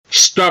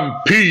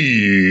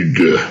Stampede.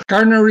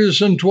 Garner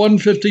isn't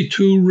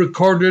 152,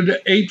 recorded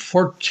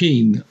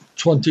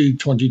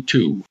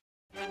 8/14/2022.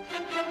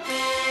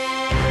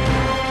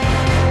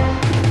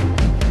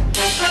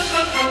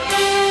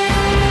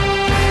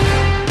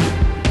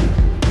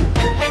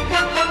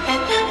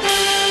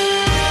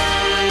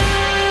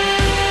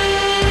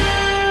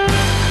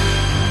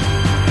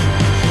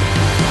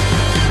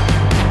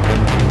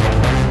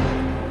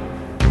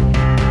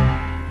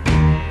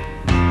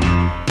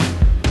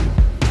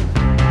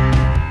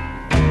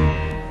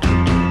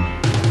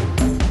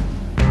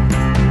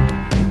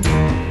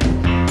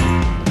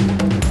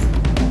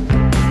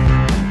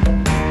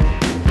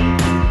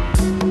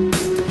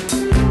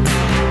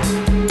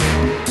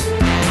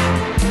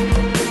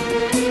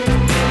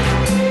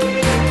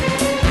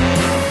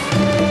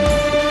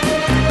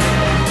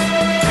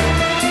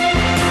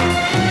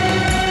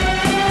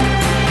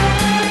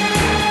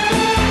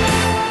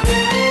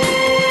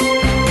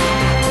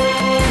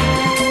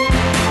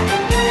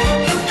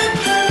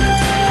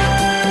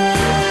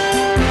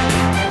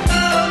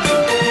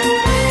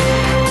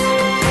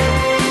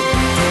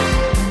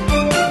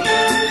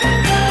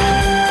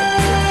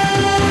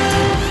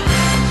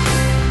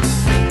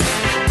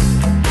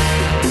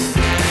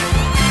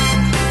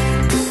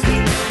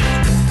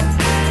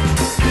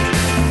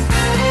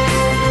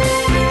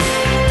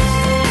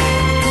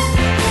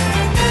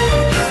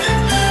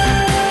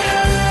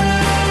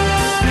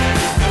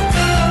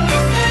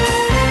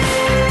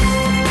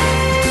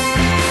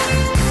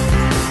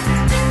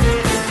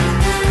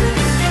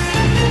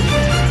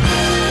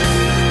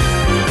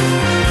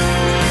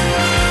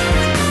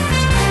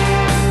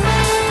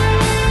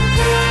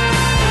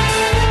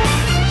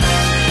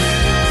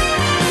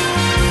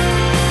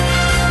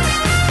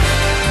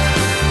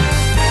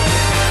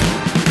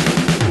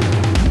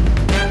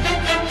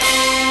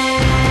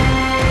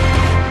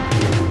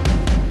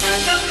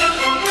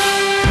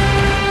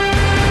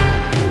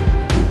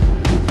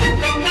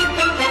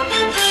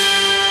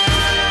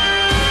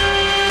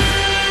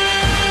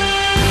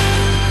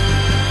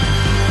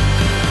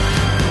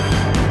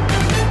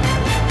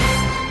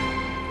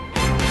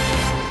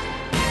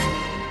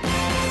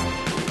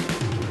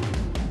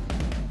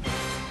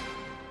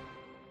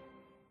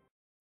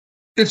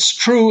 It's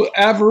true,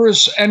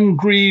 avarice and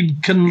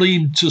greed can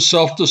lead to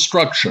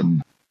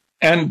self-destruction,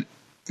 and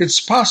it's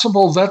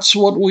possible that's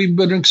what we've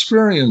been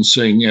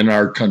experiencing in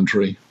our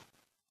country.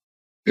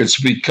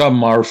 It's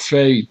become our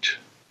fate.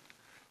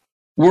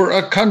 We're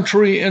a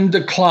country in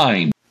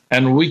decline,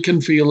 and we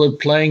can feel it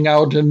playing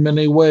out in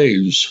many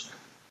ways.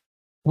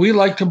 We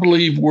like to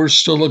believe we're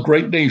still a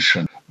great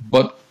nation,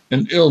 but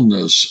an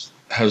illness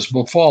has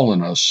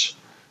befallen us.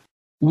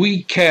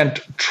 We can't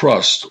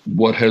trust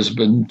what has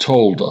been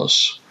told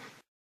us.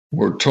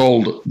 We're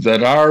told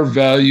that our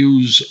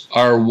values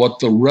are what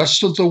the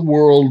rest of the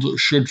world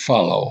should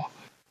follow.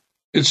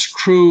 It's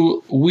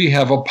true, we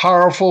have a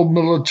powerful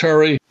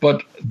military,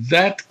 but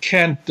that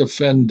can't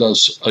defend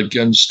us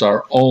against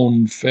our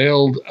own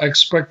failed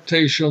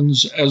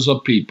expectations as a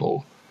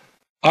people.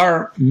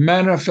 Our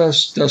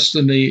manifest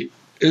destiny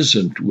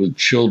isn't with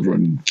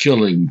children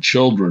killing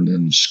children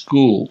in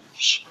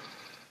schools.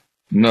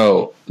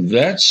 No,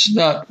 that's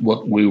not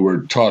what we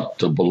were taught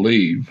to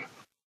believe.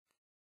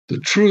 The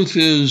truth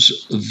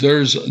is,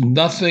 there's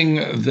nothing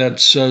that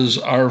says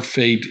our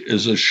fate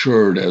is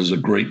assured as a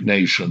great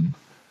nation.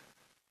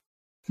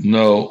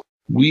 No,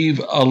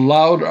 we've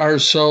allowed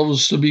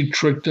ourselves to be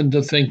tricked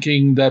into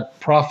thinking that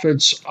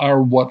profits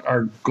are what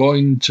are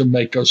going to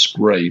make us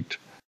great,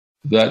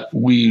 that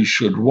we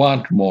should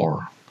want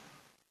more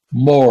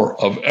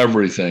of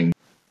everything,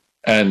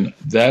 and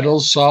that'll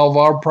solve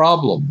our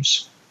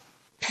problems.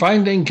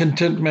 Finding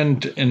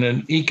contentment in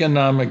an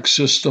economic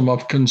system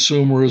of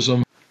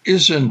consumerism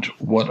isn't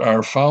what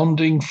our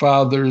founding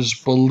fathers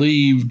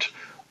believed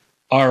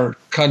our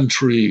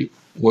country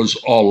was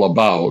all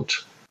about.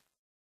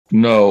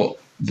 No,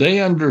 they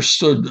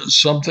understood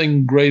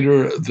something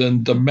greater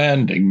than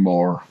demanding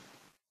more.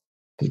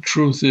 The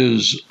truth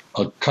is,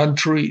 a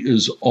country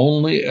is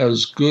only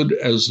as good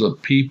as the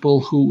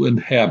people who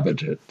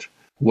inhabit it.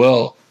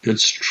 Well,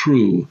 it's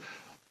true.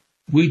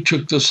 We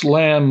took this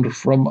land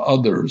from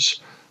others,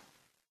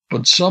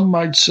 but some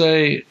might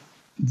say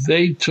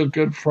they took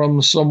it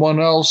from someone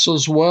else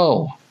as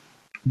well.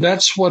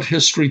 That's what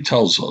history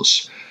tells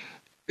us.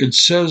 It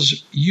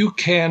says you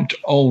can't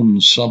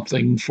own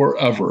something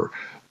forever,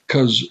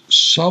 because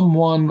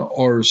someone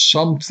or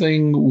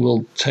something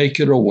will take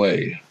it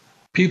away.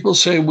 People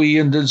say we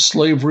ended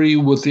slavery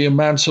with the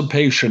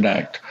Emancipation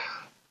Act,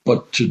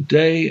 but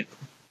today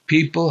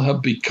people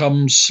have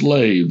become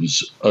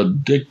slaves,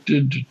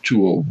 addicted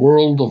to a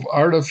world of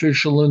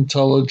artificial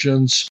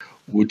intelligence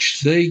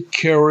which they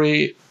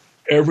carry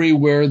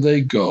everywhere they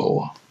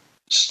go.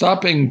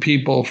 Stopping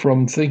people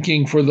from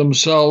thinking for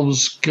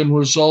themselves can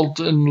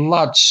result in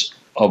lots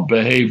of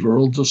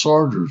behavioral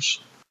disorders.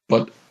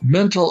 But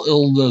mental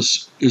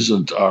illness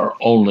isn't our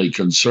only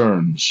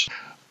concerns.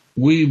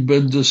 We've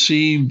been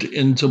deceived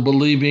into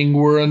believing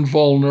we're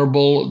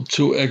invulnerable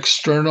to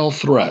external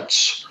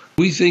threats.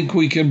 We think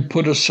we can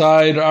put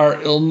aside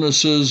our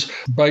illnesses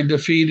by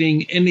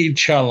defeating any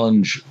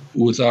challenge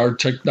with our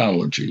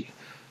technology.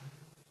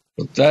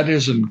 But that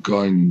isn't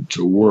going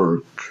to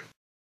work.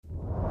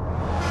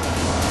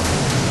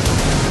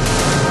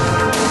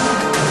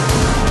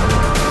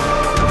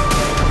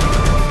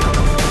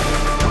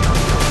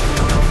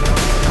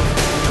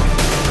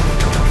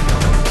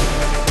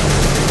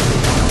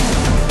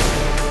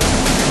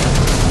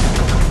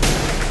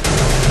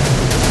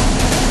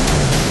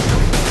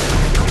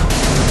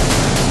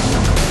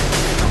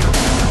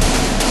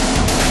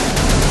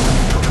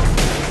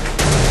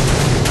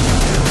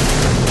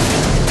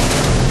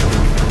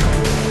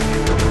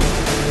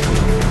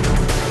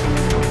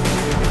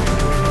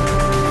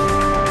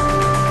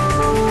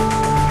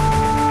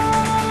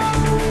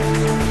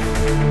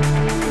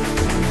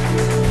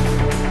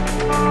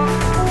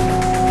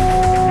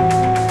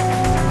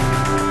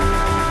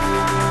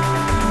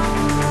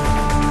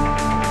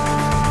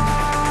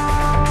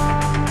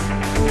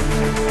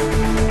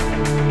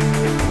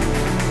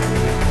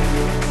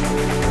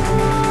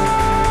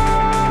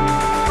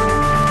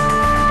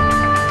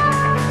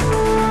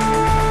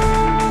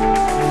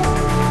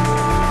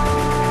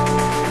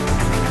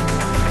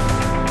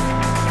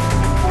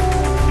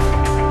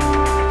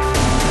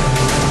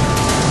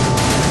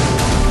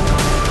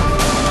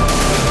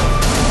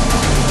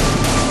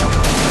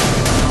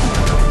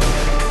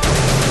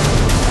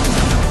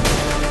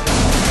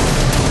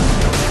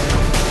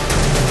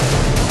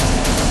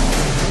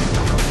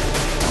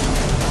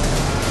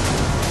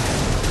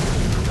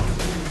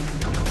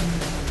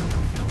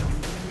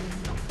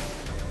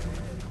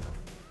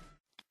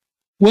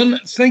 When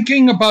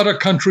thinking about a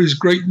country's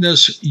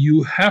greatness,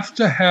 you have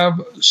to have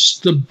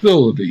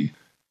stability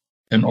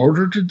in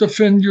order to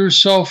defend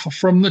yourself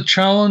from the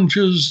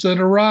challenges that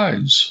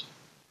arise.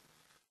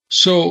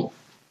 So,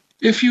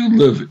 if you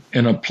live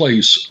in a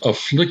place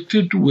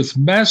afflicted with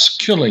mass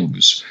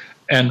killings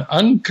and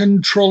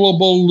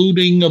uncontrollable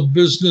looting of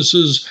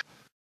businesses,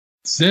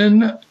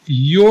 then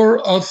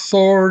your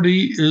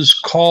authority is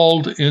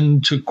called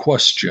into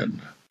question.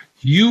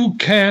 You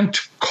can't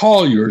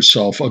call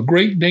yourself a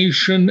great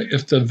nation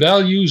if the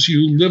values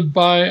you live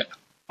by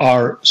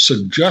are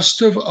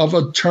suggestive of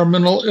a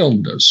terminal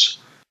illness.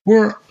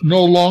 We're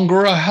no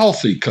longer a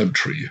healthy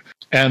country,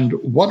 and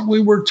what we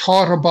were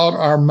taught about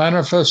our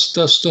manifest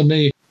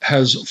destiny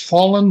has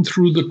fallen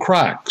through the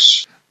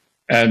cracks.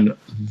 And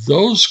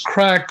those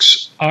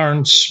cracks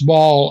aren't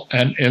small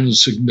and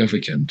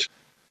insignificant.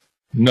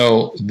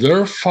 No,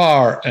 they're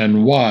far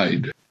and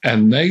wide,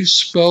 and they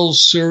spell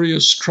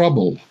serious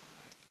trouble.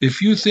 If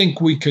you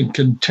think we can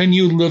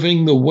continue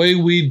living the way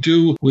we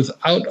do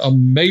without a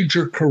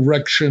major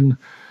correction,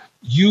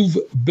 you've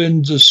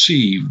been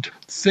deceived,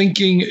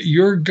 thinking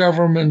your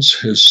government's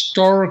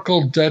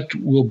historical debt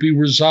will be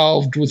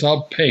resolved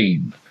without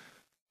pain.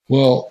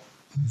 Well,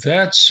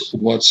 that's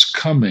what's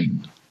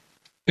coming.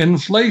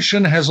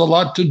 Inflation has a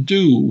lot to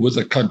do with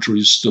a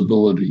country's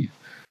stability.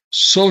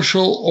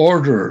 Social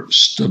order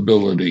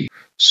stability.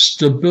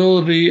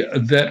 Stability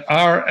that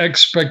our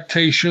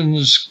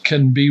expectations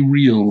can be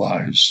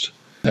realized,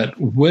 that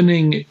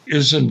winning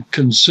isn't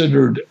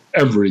considered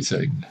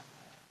everything.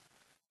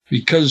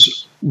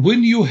 Because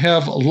when you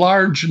have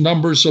large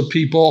numbers of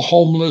people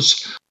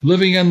homeless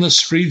living on the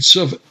streets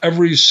of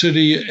every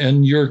city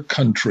in your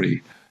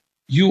country,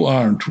 you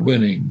aren't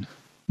winning.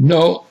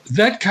 No,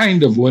 that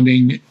kind of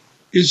winning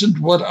isn't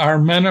what our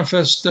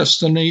manifest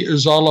destiny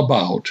is all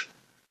about.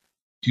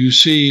 You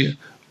see,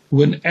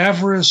 when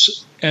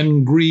avarice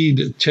and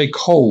greed take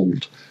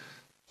hold,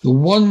 the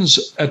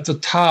ones at the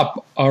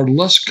top are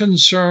less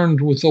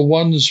concerned with the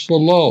ones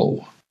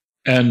below.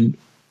 And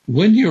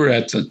when you're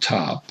at the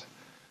top,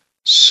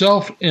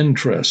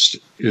 self-interest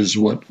is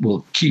what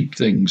will keep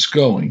things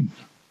going.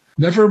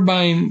 Never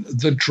mind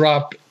the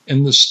drop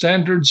in the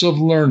standards of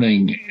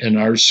learning in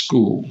our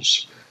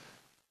schools.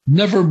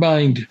 Never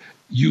mind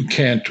you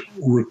can't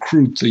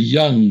recruit the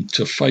young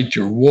to fight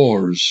your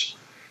wars.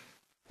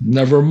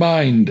 Never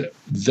mind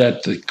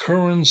that the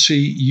currency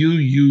you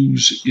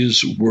use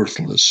is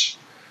worthless.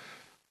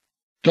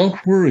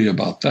 Don't worry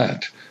about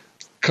that,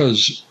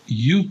 'cause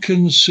you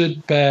can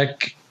sit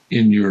back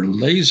in your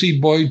lazy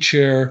boy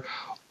chair,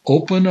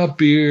 open a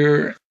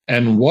beer,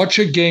 and watch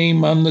a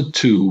game on the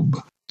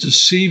tube,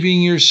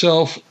 deceiving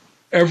yourself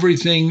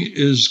everything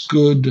is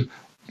good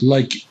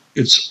like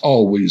it's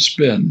always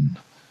been.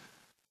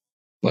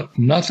 But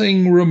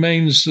nothing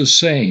remains the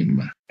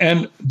same,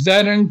 and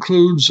that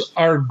includes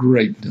our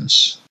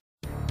greatness.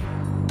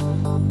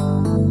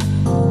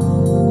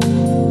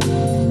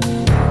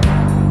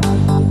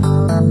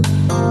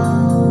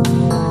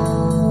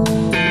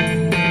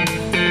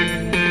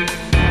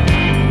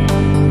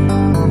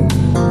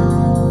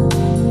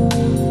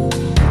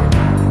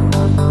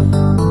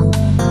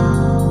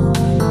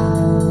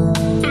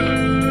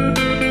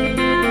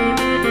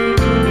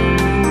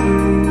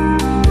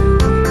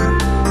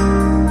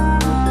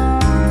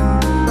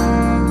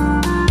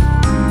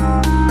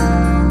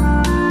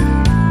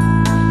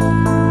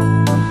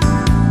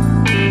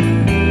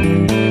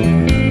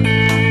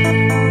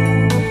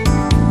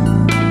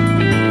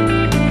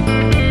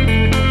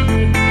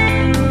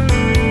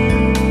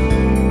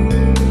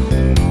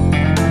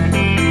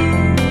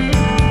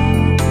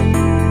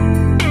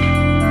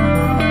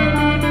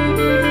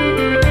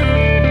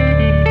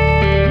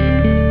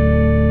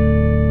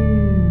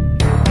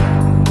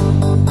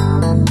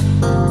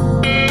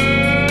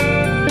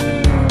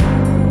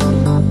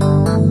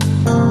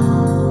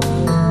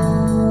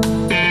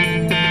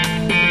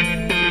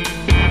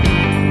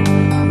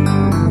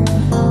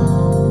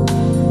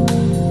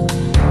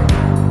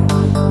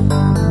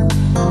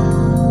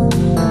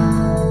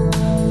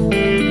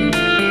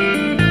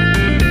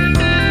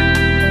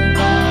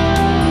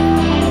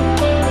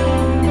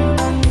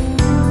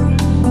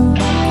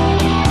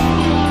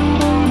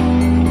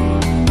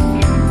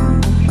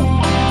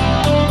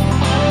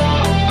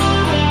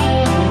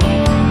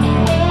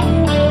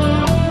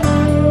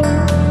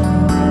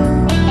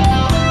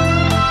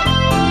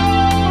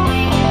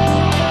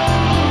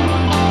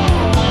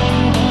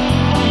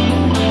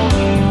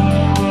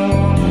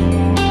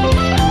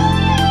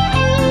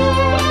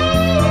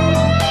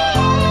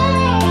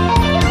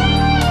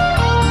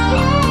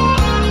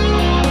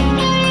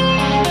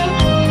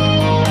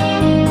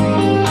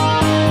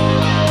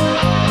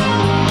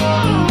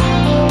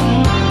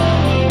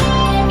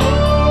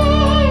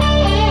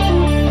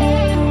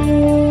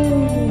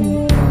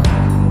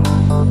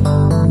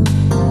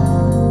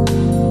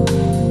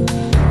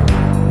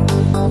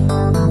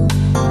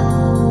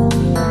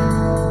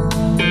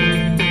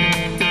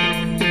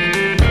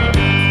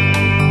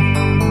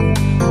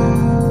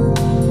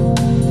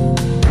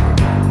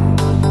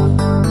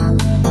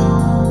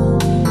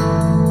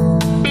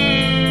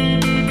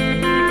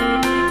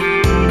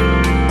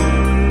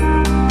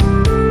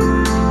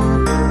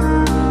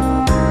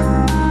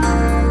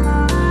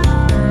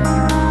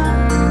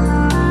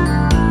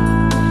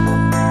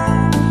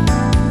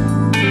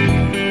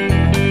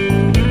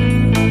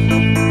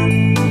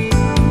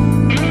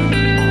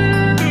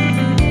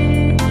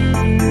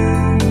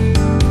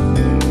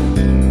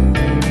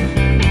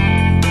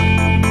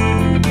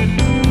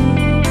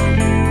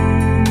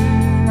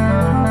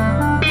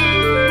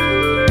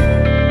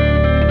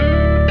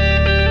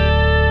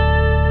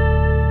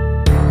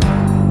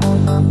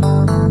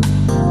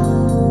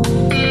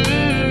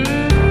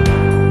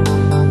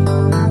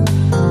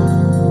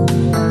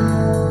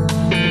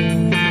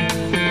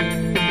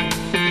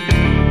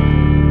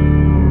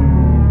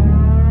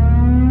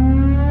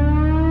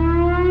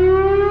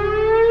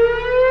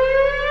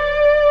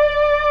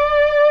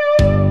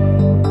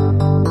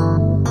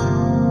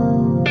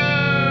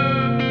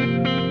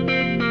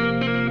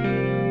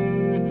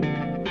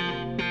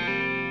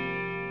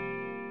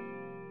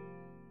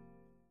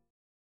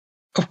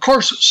 Of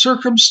course,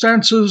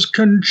 circumstances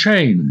can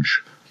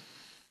change.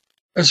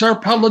 As our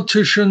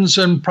politicians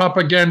and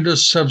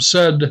propagandists have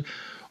said,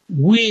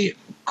 we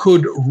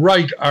could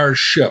right our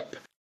ship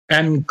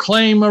and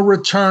claim a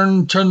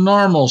return to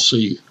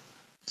normalcy.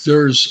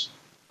 There's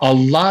a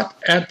lot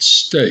at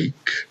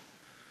stake.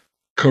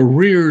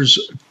 Careers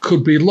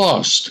could be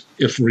lost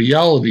if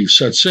reality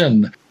sets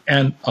in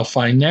and a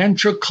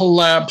financial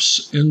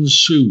collapse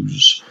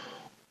ensues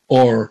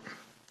or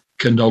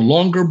can no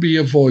longer be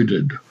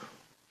avoided.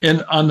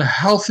 An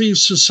unhealthy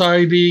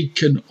society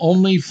can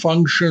only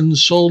function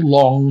so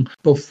long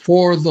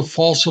before the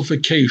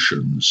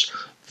falsifications,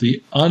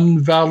 the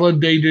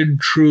unvalidated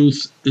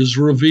truth is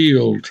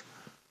revealed.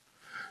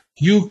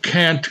 You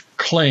can't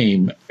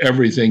claim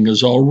everything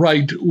is all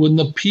right when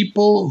the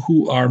people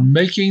who are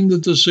making the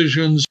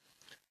decisions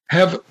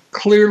have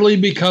clearly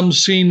become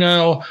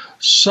senile,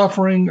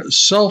 suffering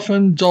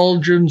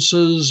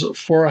self-indulgences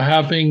for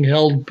having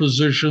held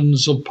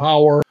positions of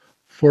power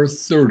for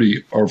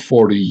 30 or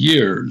 40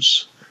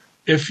 years.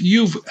 If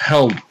you've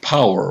held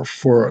power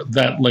for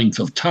that length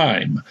of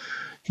time,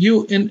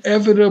 you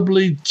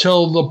inevitably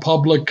tell the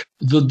public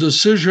the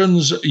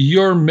decisions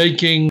you're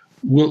making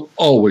will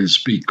always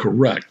be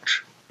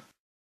correct.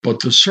 But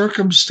the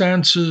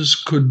circumstances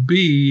could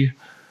be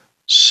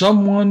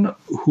someone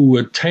who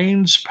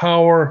attains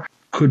power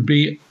could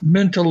be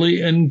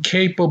mentally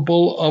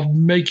incapable of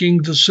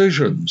making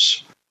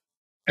decisions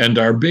and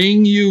are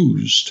being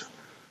used,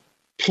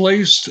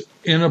 placed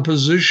in a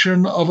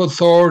position of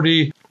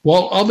authority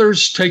while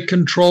others take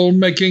control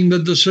making the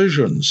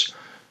decisions,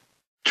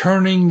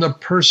 turning the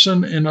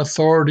person in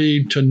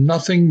authority to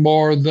nothing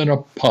more than a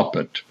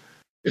puppet.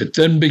 It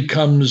then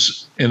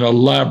becomes an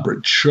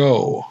elaborate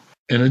show,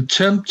 an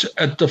attempt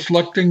at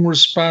deflecting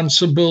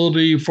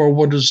responsibility for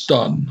what is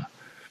done.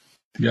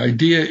 The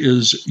idea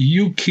is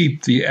you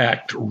keep the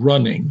act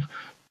running,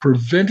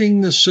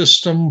 preventing the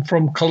system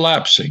from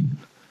collapsing.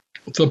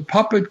 The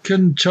puppet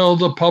can tell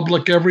the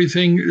public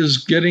everything is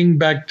getting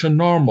back to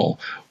normal,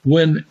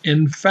 when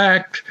in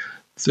fact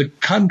the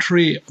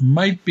country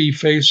might be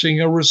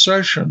facing a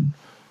recession,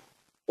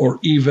 or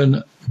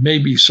even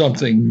maybe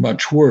something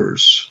much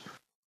worse.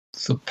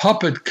 The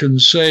puppet can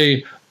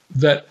say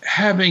that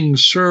having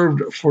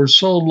served for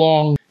so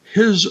long,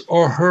 his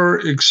or her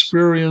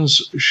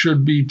experience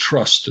should be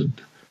trusted,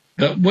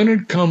 that when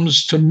it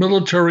comes to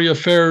military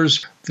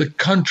affairs, the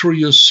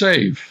country is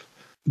safe,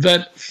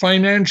 that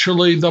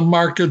financially the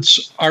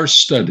markets are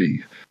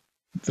steady,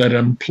 that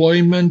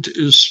employment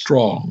is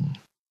strong.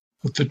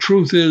 But the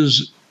truth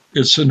is,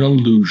 it's an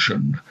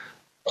illusion,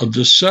 a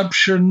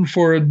deception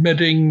for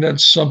admitting that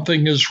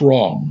something is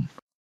wrong.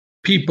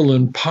 People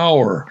in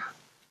power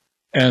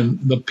and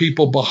the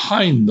people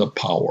behind the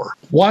power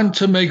want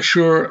to make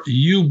sure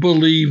you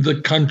believe the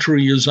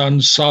country is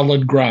on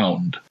solid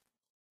ground,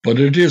 but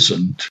it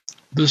isn't.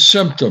 The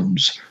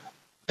symptoms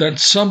that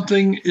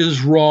something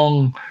is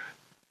wrong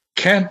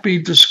can't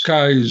be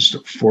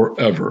disguised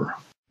forever.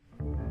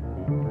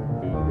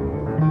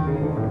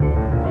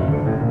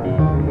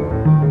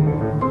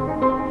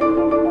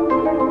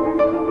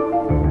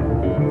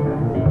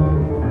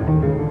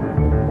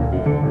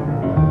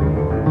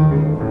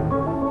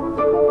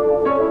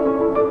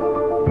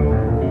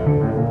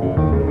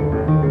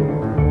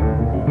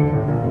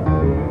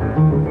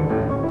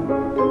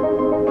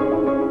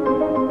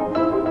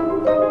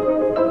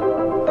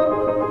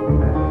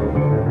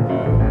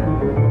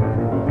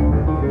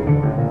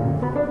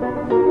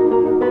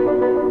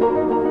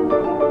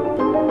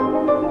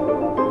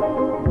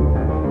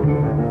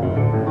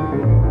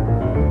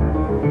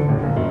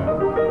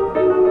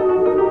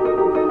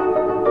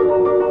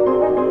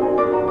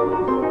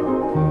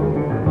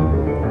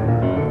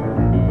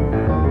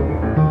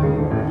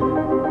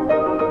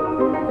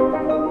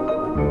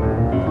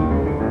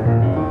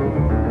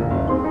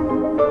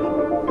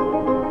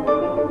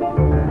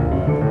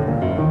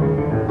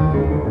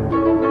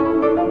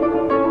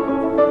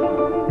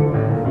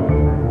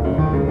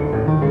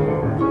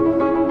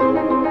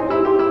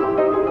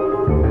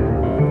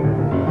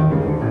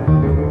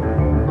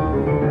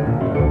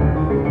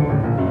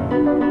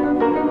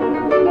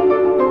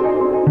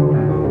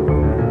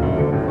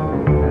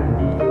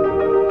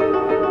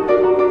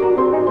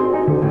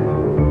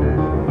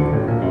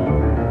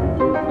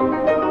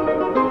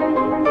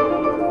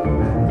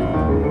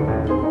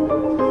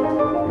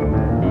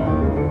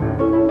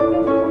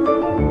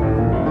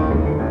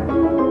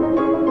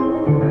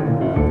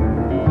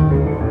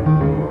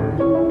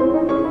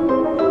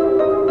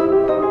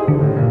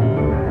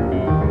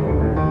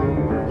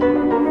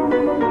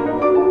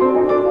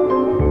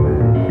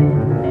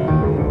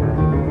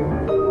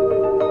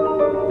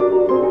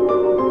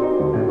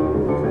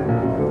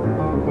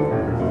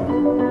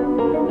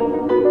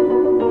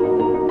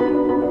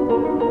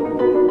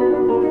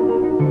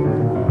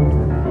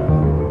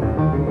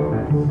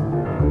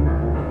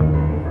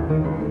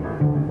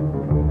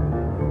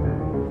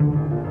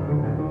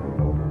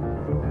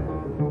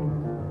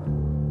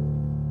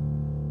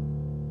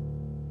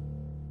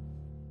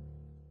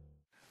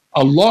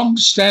 A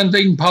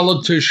long-standing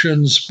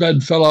politician's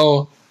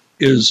bedfellow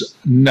is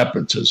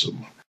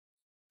nepotism.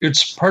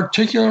 It's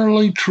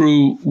particularly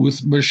true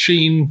with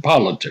machine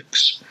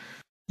politics.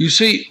 You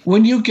see,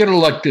 when you get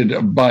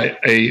elected by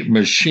a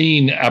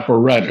machine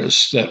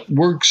apparatus that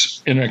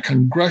works in a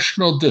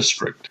congressional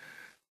district,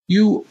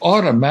 you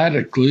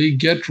automatically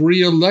get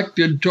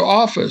reelected to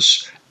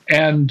office,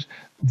 and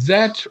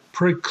that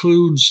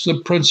precludes the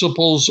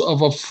principles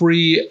of a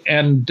free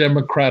and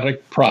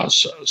democratic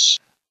process.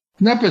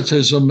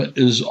 Nepotism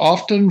is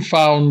often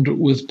found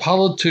with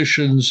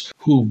politicians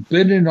who've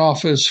been in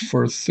office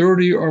for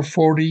 30 or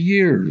 40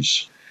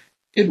 years.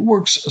 It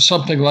works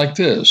something like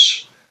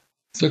this.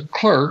 The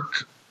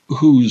clerk,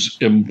 who's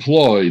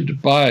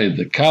employed by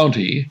the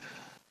county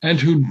and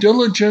who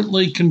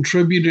diligently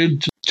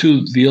contributed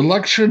to the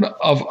election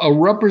of a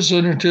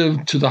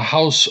representative to the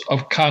House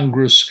of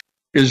Congress,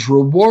 is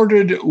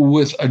rewarded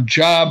with a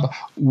job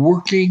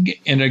working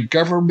in a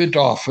government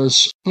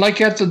office like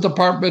at the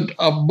Department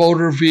of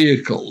Motor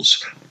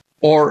Vehicles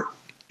or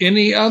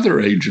any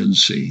other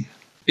agency.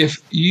 If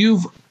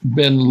you've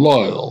been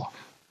loyal,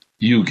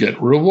 you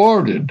get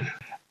rewarded.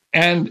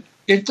 And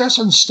it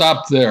doesn't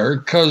stop there,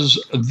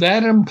 because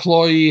that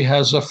employee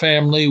has a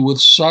family with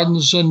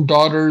sons and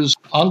daughters,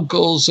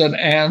 uncles and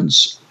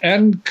aunts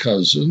and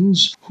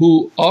cousins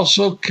who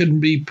also can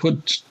be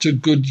put to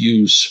good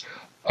use,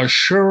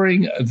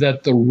 assuring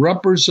that the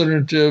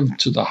representative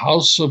to the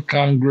House of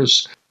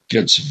Congress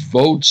gets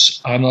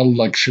votes on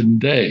election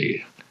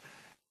day.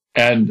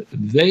 And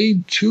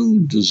they too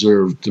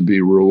deserve to be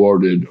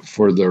rewarded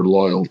for their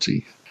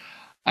loyalty.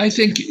 I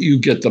think you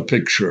get the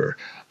picture.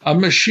 A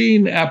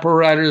machine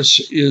apparatus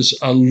is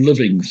a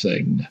living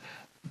thing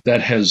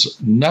that has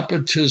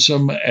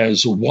nepotism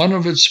as one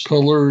of its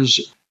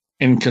pillars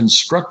in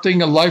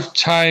constructing a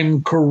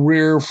lifetime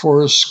career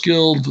for a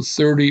skilled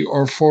 30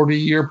 or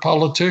 40-year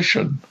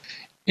politician.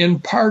 In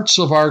parts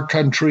of our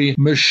country,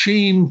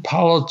 machine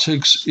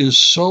politics is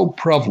so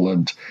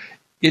prevalent,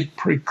 it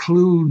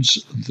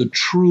precludes the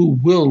true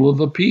will of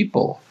the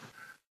people.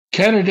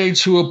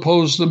 Candidates who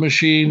oppose the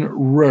machine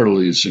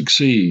rarely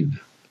succeed.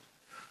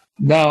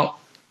 Now,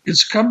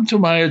 it's come to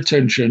my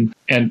attention,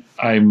 and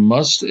I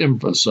must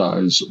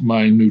emphasize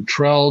my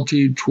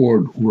neutrality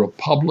toward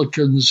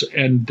Republicans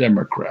and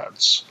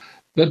Democrats,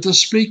 that the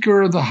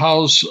Speaker of the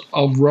House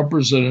of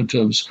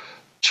Representatives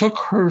took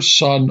her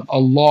son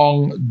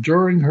along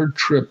during her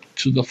trip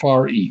to the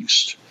Far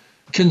East.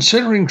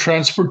 Considering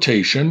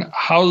transportation,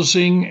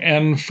 housing,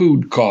 and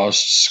food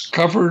costs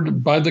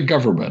covered by the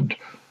government,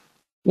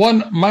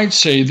 one might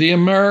say the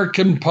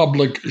American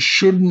public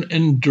shouldn't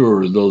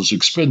endure those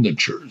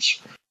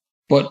expenditures.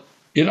 But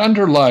it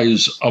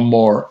underlies a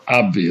more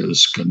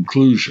obvious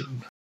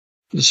conclusion.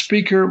 The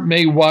Speaker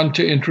may want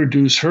to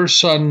introduce her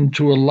son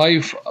to a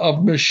life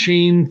of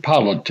machine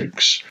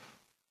politics,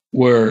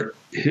 where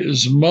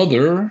his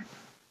mother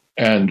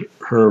and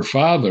her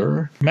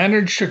father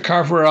managed to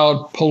carve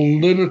out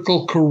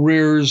political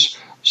careers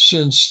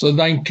since the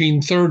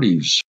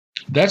 1930s.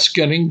 That's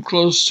getting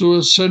close to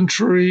a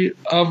century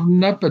of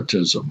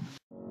nepotism.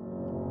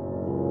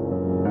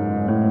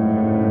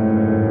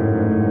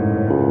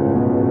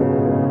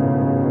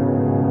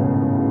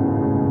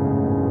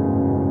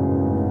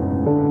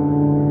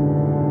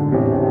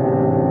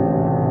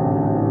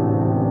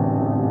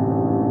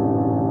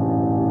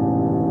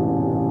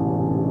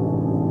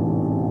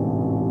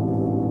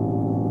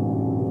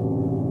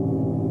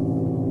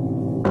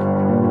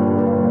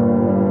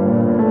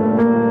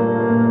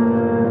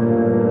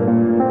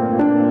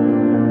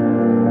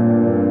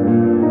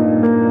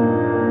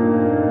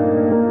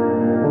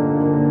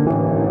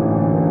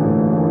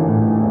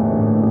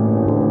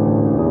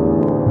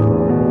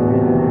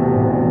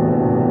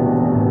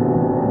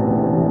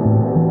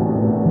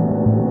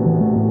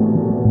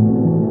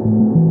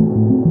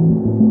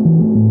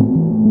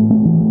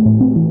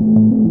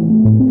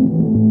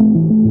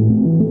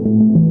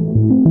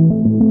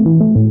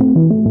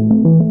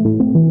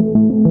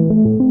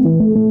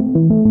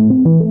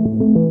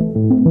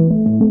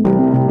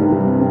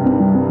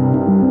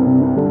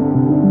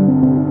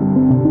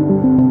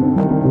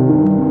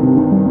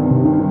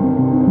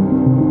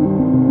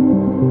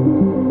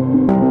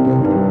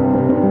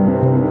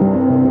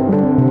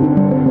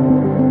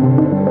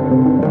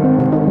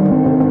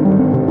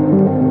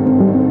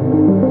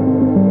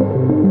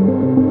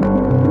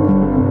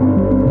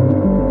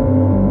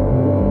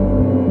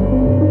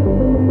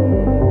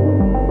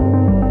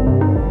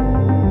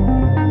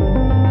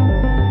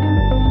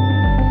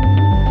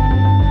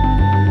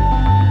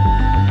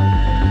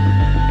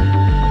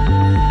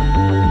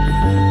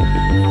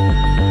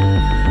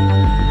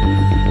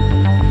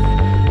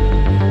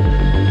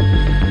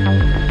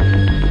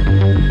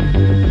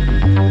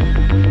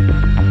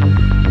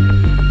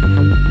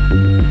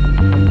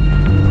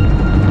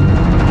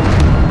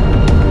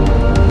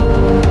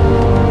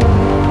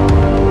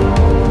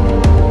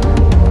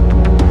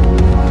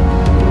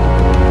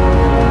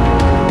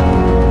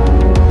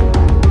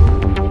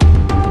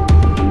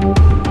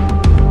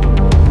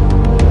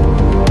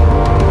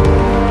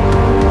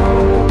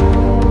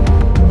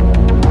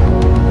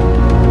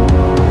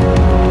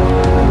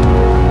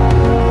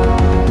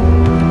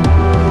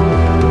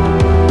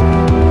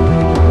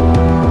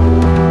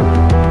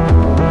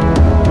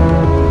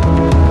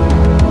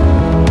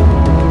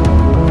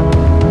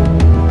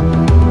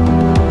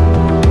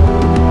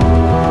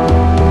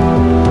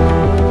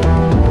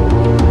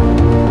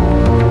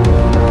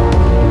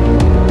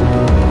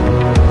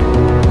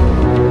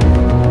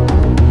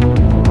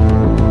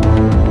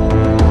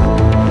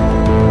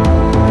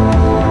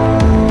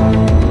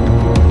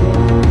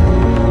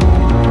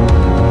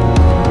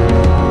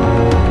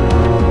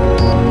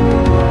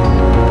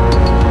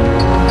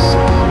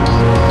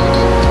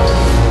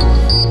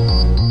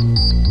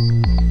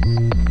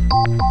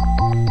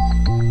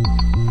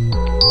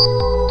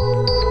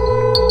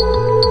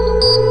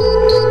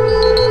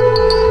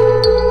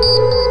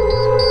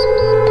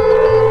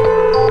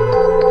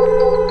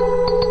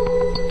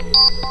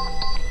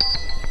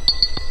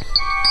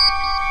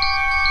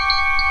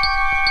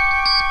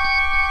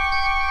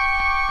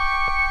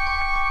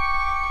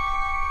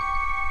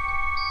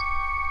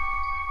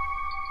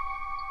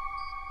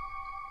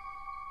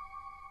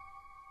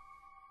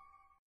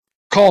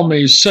 call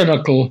me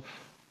cynical,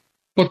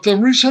 but the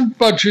recent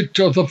budget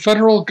of the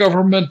federal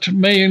government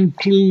may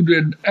include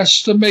an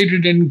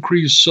estimated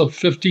increase of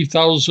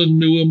 50,000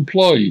 new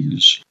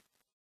employees.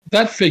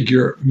 That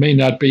figure may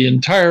not be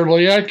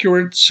entirely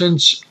accurate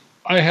since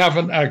I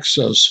haven't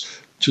access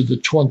to the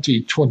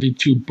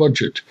 2022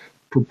 budget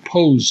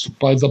proposed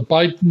by the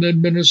Biden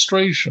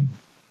administration.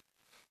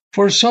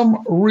 For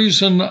some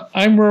reason,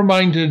 I'm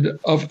reminded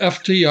of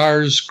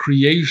FDR's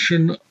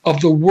creation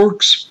of the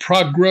Works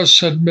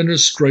Progress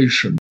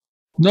Administration,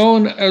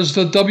 known as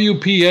the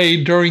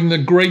WPA during the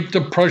Great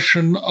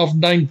Depression of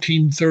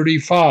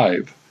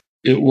 1935.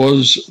 It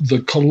was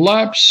the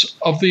collapse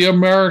of the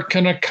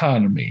American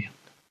economy.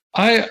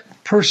 I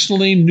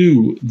personally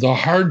knew the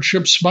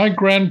hardships my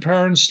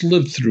grandparents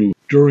lived through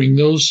during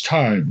those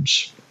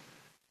times,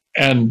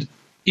 and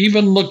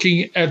even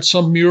looking at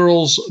some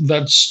murals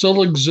that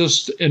still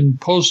exist in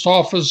post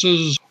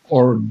offices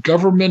or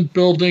government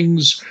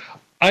buildings,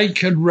 I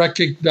can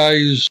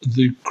recognize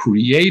the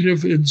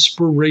creative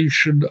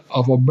inspiration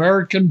of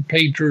American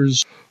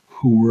painters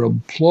who were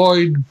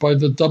employed by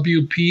the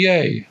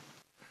WPA.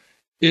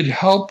 It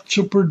helped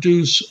to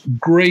produce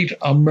great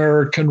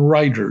American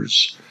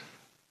writers,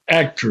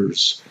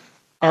 actors,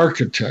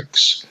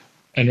 architects,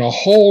 and a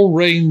whole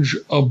range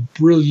of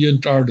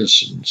brilliant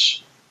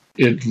artisans.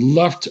 It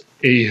left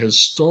a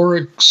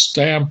historic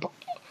stamp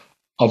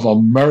of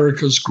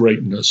America's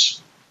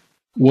greatness.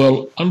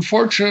 Well,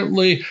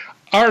 unfortunately,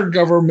 our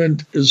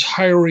government is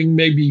hiring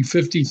maybe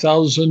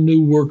 50,000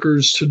 new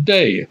workers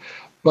today,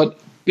 but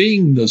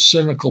being the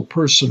cynical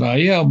person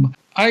I am,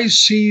 I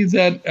see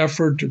that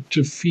effort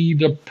to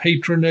feed a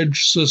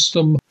patronage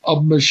system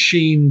of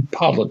machine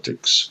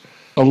politics.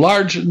 A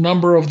large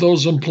number of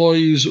those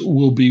employees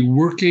will be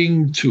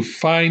working to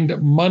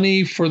find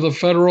money for the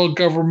federal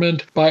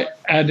government by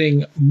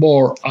adding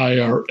more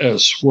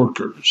IRS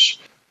workers.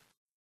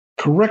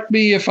 Correct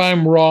me if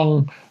I'm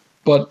wrong,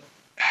 but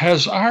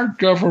has our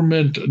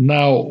government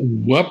now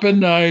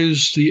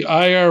weaponized the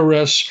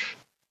IRS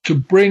to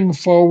bring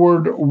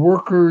forward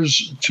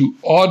workers to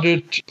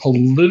audit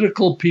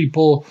political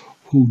people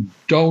who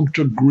don't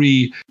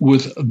agree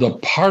with the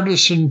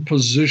partisan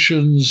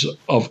positions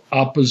of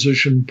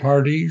opposition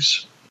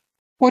parties?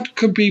 What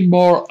could be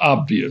more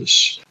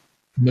obvious?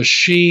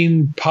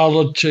 Machine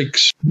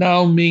politics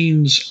now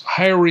means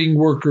hiring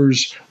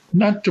workers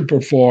not to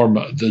perform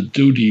the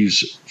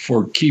duties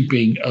for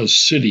keeping a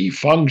city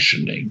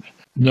functioning.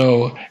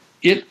 No,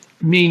 it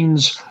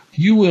means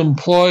you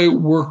employ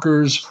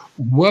workers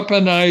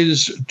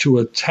weaponized to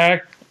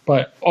attack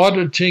by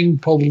auditing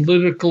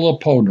political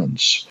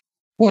opponents.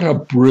 What a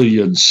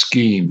brilliant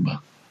scheme.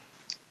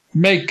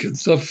 Make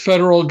the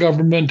federal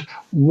government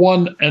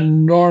one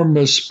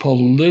enormous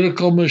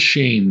political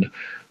machine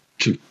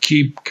to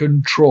keep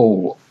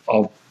control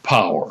of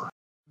power.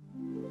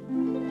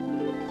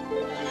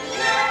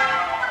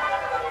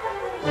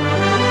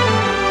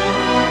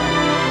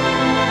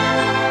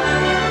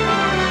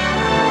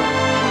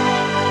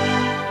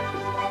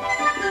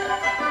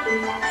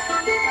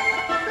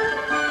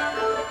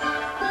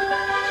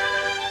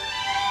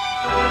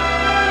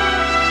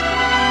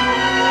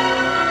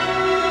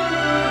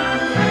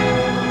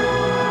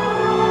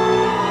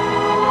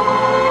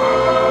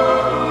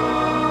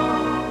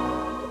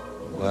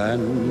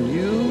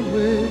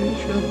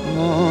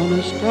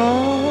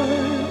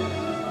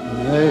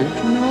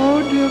 Makes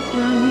no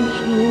difference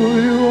who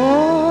you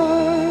are.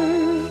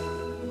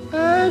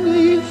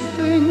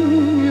 Anything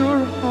your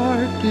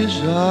heart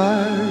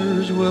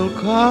desires will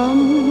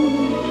come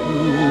to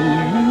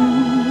you.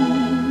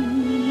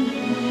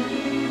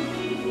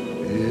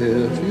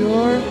 If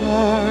your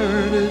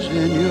heart is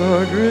in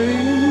your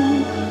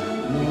dream,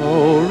 no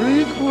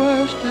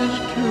request is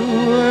too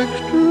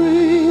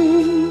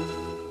extreme.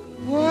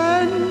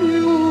 When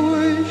you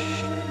wish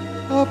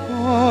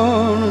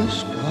upon a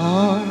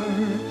star,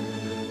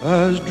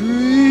 as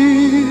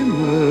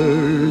dreamers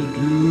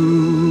do.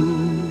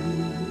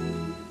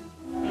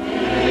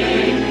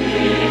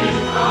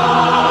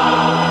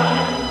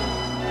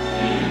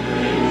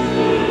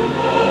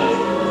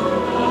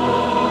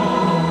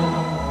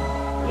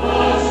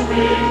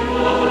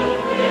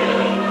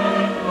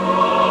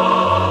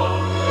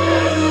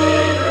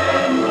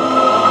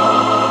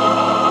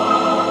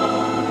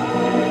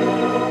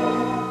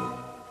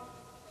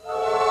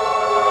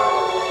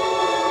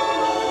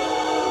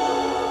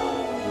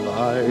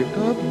 Like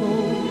a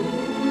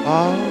bolt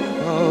out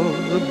of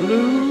the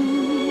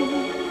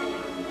blue,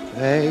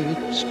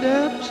 fate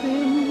steps in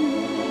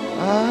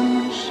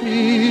and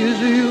sees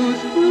you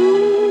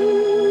through.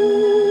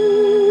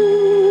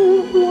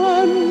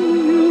 When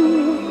you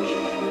wish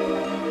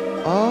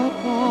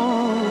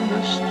upon a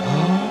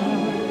star,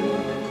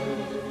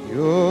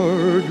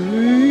 your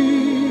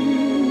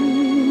dreams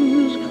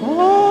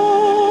come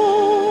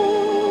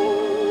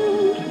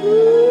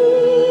true.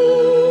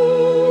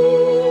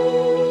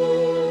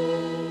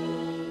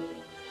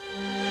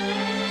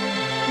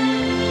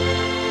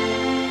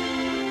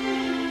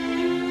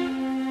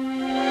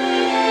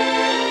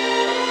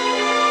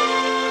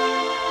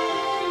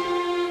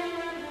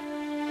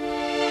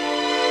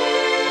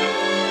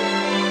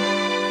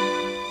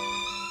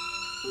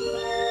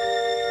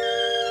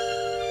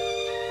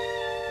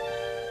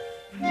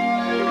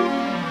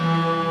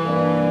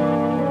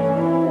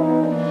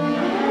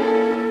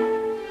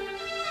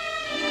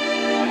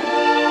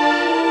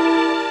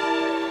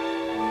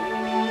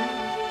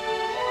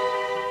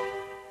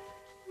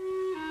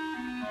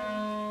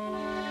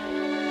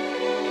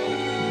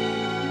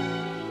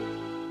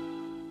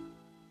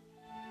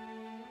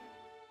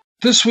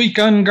 This week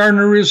on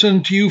Garner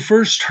Isn't, you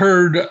first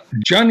heard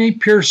Johnny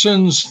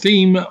Pearson's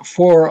theme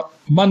for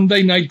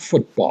Monday Night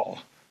Football.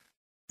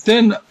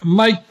 Then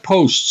Mike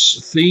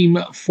Post's theme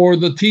for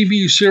the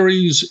TV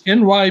series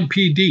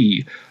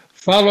NYPD,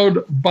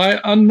 followed by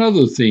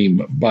another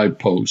theme by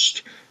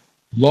Post,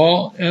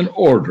 Law and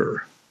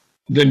Order.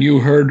 Then you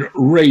heard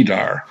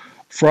Radar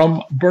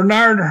from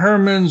Bernard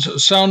Herrmann's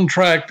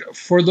soundtrack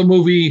for the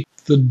movie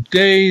The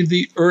Day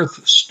the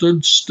Earth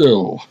Stood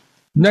Still.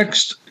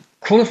 Next,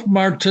 Cliff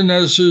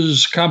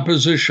Martinez's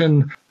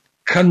composition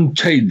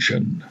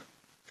Contagion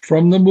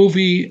from the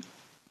movie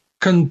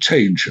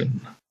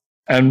Contagion.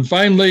 And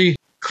finally,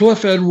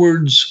 Cliff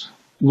Edwards'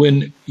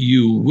 When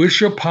You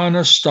Wish Upon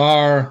a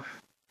Star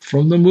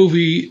from the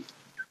movie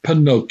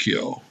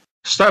Pinocchio.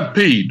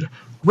 Stampede,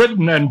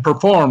 written and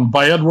performed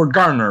by Edward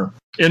Garner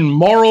in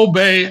Morro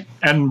Bay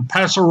and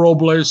Paso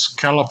Robles,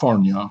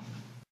 California.